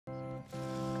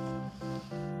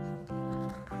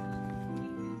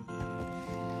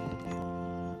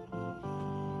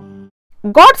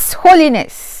God's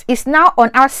holiness is now on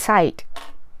our side.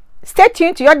 Stay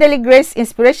tuned to your daily grace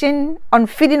inspiration on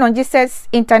Feeding on Jesus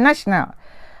International.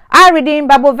 Our reading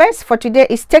Bible verse for today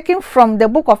is taken from the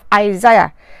book of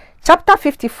Isaiah, chapter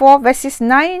 54, verses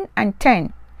 9 and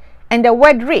 10. And the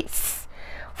word reads,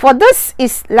 "For this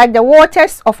is like the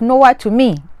waters of Noah to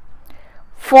me.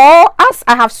 For as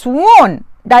I have sworn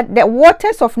that the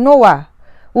waters of Noah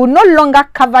will no longer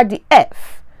cover the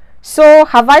earth, so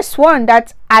have I sworn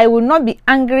that I will not be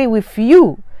angry with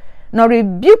you, nor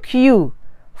rebuke you.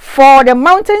 For the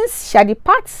mountains shall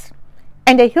depart,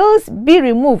 and the hills be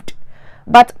removed,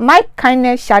 but my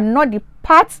kindness shall not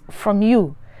depart from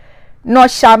you, nor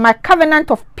shall my covenant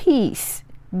of peace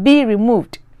be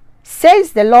removed,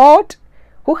 says the Lord,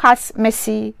 who has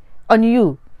mercy on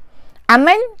you."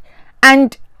 Amen.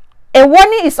 And a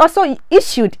warning is also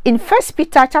issued in 1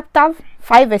 Peter chapter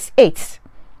 5 verse 8.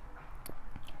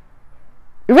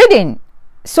 Reading,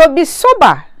 "So be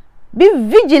sober, be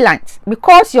vigilant,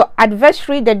 because your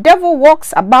adversary the devil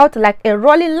walks about like a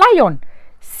roaring lion,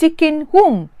 seeking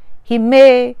whom he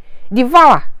may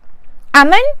devour."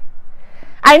 Amen.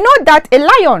 I know that a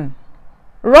lion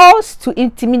roars to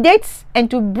intimidate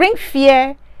and to bring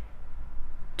fear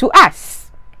to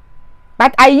us.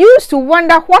 But I used to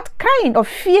wonder what kind of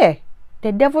fear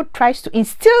the devil tries to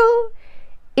instill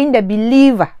in the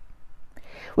believer.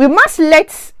 We must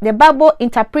let the Bible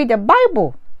interpret the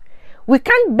Bible. We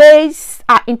can't base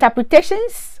our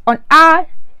interpretations on our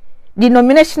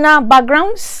denominational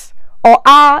backgrounds or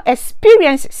our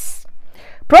experiences.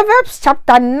 Proverbs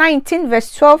chapter 19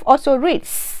 verse 12 also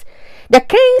reads, "The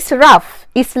king's wrath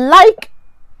is like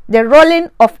the roaring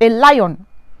of a lion,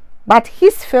 but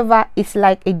his favor is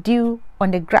like a dew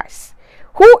on the grass."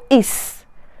 Who is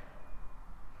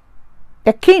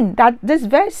the king that this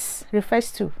verse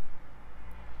refers to?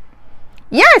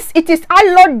 Yes, it is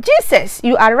our Lord Jesus.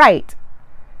 You are right.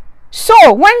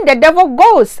 So when the devil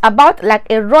goes about like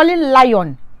a roaring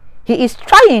lion, he is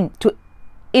trying to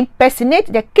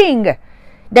impersonate the king.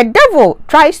 The devil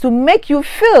tries to make you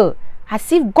feel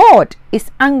as if God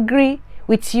is angry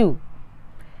with you.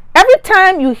 Every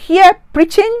time you hear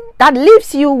preaching that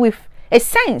leaves you with a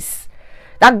sense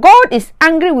that God is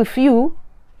angry with you,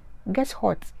 guess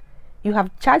what? You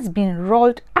have just been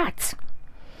rolled at.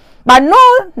 But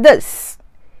know this,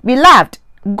 beloved,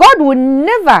 God will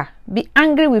never be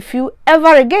angry with you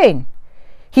ever again.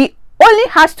 He only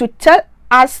has to tell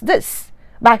us this,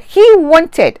 but he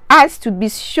wanted us to be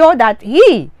sure that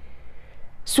he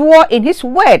swore in his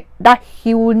word that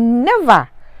he will never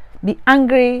be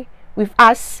angry with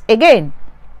us again.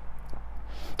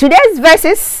 Today's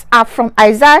verses are from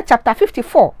Isaiah chapter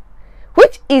 54,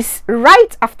 which is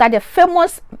right after the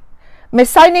famous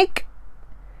messianic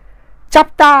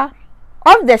chapter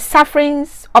of the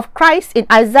sufferings of Christ in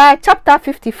Isaiah chapter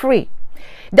 53.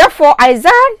 Therefore,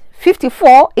 Isaiah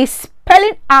 54 is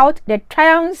spelling out the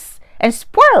triumphs and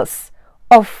spoils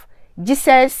of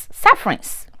Jesus'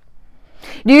 sufferings.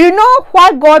 Do you know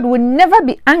why God will never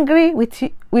be angry with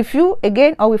you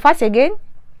again or with us again?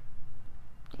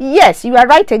 Yes, you are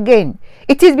right again.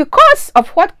 It is because of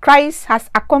what Christ has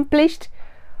accomplished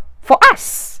for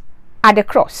us at the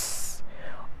cross.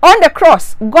 On the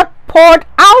cross, God poured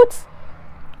out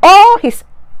all his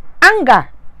anger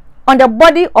on the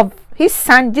body of his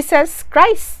son Jesus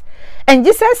Christ, and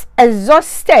Jesus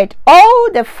exhausted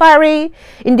all the fiery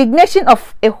indignation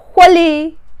of a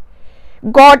holy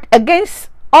God against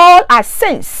all our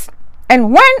sins.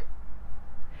 And when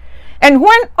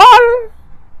all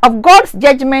of God's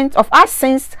judgment of our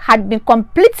sins had been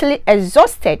completely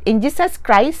exhausted in Jesus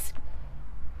Christ,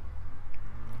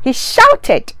 he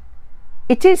shouted,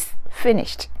 "It is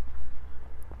finished."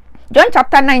 John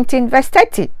chapter 19 verse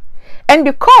 30. And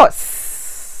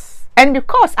because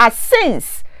our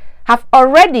sins have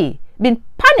already been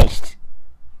punished,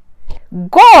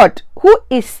 God, who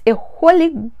is a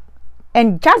holy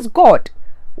and just God,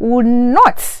 will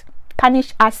not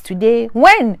punish us today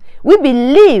when we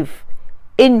believe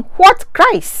in what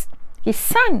Christ, his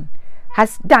son,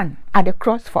 has done at the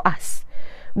cross for us.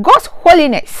 God's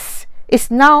holiness is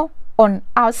now on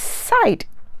our side.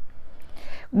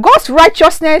 God's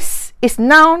righteousness is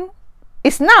now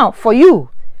for you,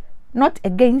 not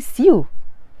against you.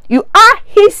 You are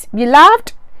his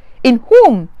beloved, in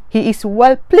whom he is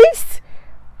well pleased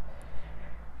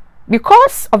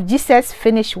because of Jesus'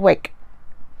 finished work.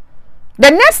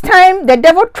 The next time the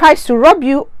devil tries to rob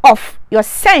you of your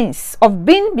sense of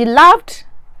being beloved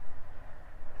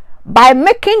by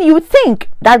making you think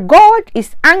that God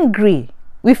is angry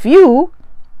with you,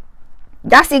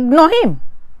 just ignore him.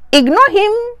 Ignore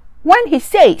him when he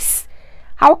says,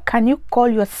 "How can you call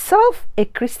yourself a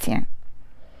Christian?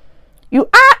 You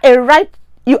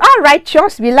are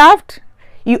righteous, beloved.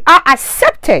 You are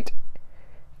accepted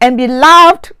and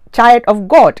beloved child of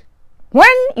God. When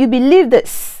you believe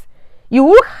this, when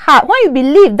you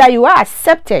believe that you are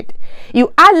accepted,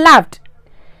 you are loved,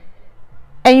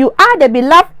 and you are the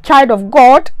beloved child of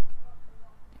God,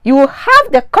 you will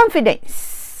have the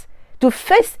confidence to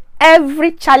face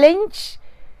every challenge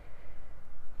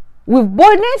with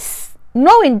boldness,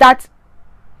 knowing that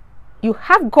you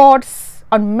have God's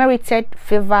unmerited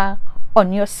favor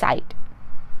on your side.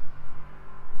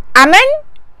 Amen.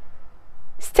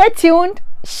 Stay tuned,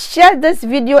 share this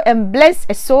video and bless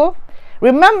a soul.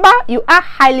 Remember, you are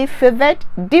highly favored,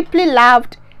 deeply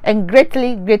loved, and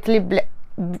greatly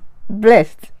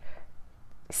blessed.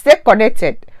 Stay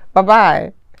connected.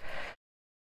 Bye-bye.